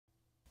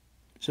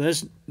So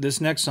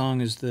this next song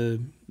is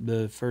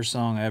the first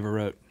song I ever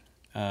wrote.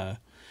 I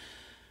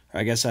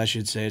guess I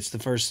should say it's the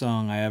first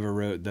song I ever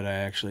wrote that I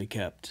actually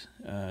kept.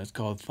 It's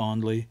called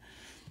Fondly,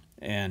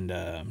 and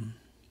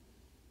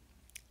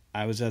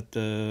I was at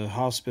the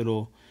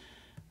hospital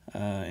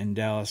in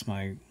Dallas.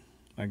 My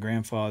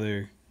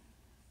grandfather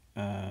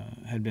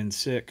had been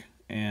sick,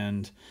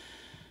 and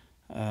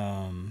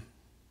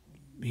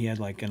he had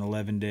like an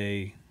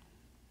 11-day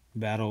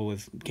battle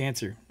with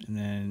cancer, and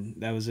then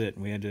that was it.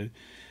 We had to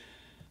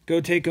go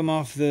take him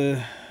off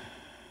the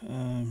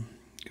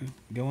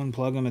go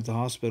unplug him at the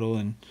hospital,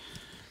 and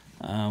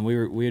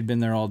we had been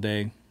there all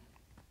day,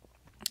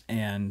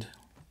 and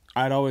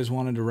I'd always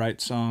wanted to write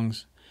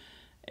songs,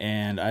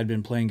 and I'd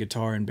been playing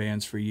guitar in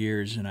bands for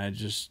years, and I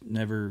just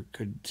never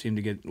could seem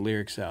to get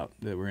lyrics out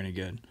that were any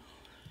good.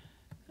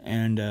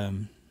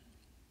 And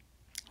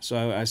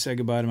so I said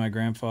goodbye to my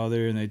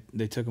grandfather, and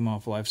they took him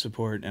off life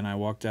support, and I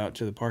walked out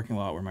to the parking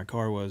lot where my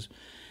car was,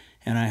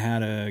 and I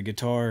had a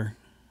guitar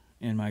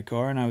in my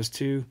car, and I was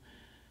too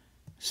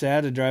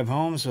sad to drive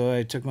home, so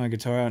I took my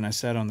guitar out and I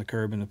sat on the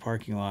curb in the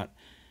parking lot,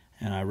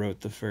 and I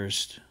wrote the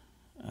first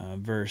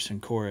verse and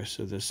chorus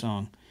of this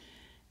song.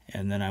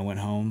 And then I went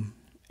home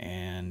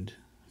and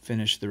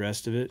finished the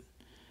rest of it,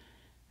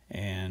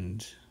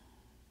 and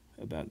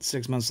about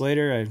 6 months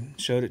later I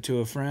showed it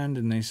to a friend,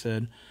 and they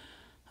said,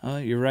 "Oh,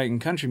 you're writing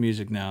country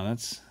music now.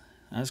 That's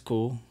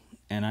cool."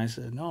 And I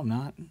said, "No, I'm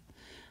not.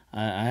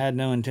 I had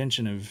no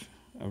intention of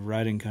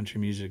writing country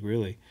music,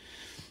 really."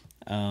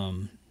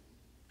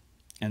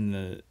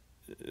 And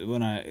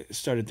when I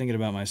started thinking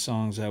about my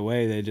songs that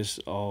way, they just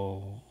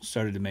all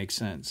started to make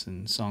sense,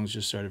 and songs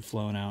just started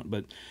flowing out.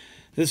 But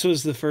this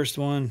was the first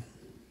one,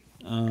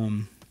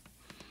 and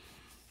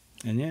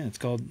yeah, it's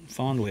called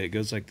Fondly. It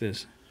goes like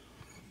this.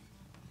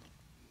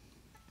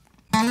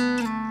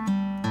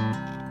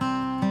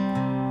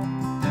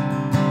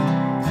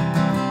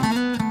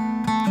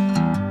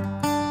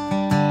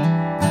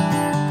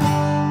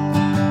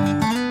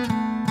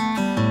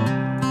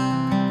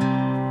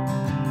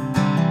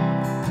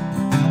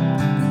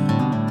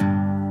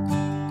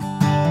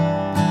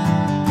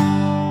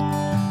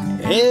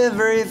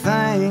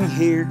 Everything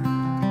here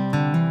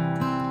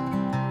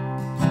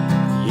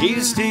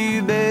used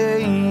to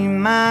be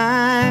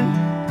mine.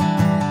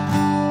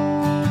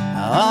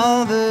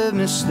 All the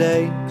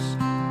mistakes,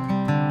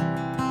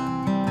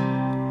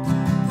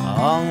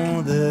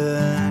 all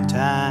the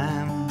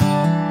time,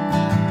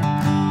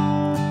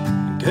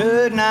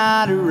 could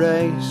not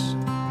erase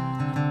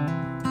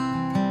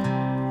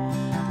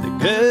the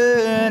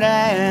good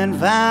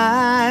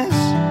advice.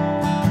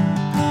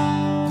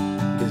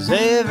 'Cause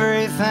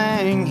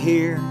everything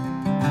here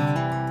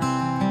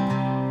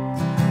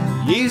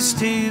used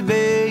to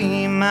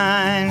be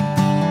mine.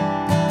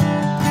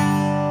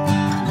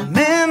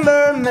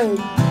 Remember me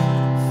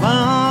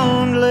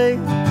fondly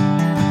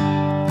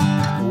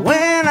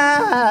when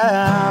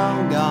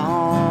I'm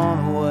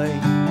gone away.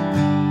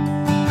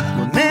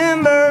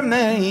 Remember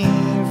me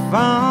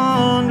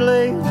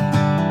fondly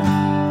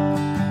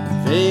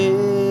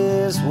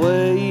this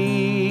way.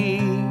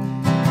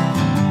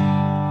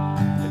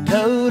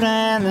 Coat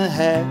and the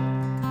hat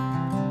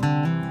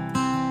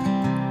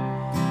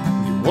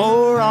you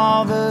wore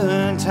all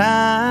the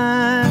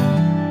time,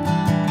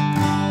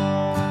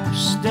 you're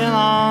still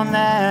on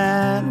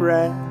that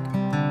rack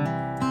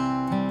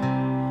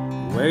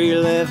where you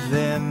left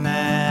them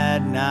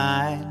that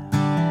night.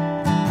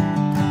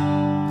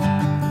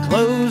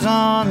 Clothes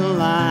on the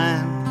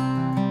line,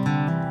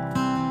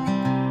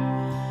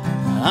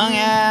 hung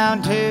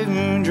out to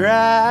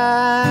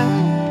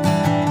dry.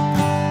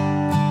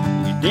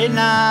 Did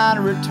not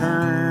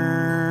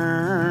return,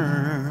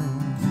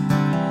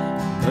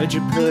 but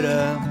you put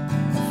up a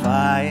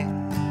fight.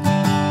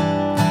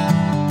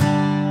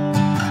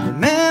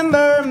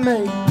 Remember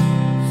me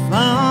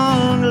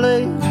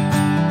fondly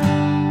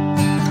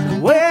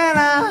when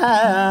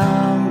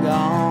I'm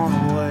gone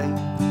away.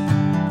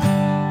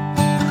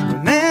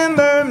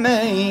 Remember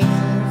me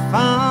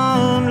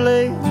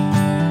fondly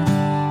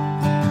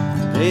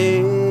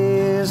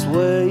this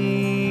way.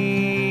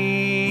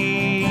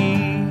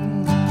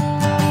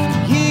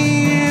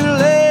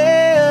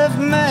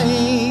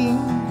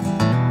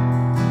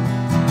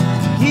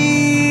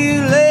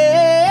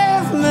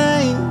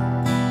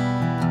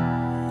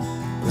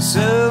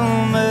 So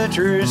much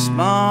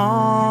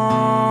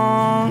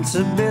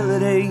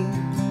responsibility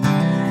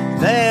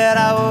that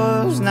I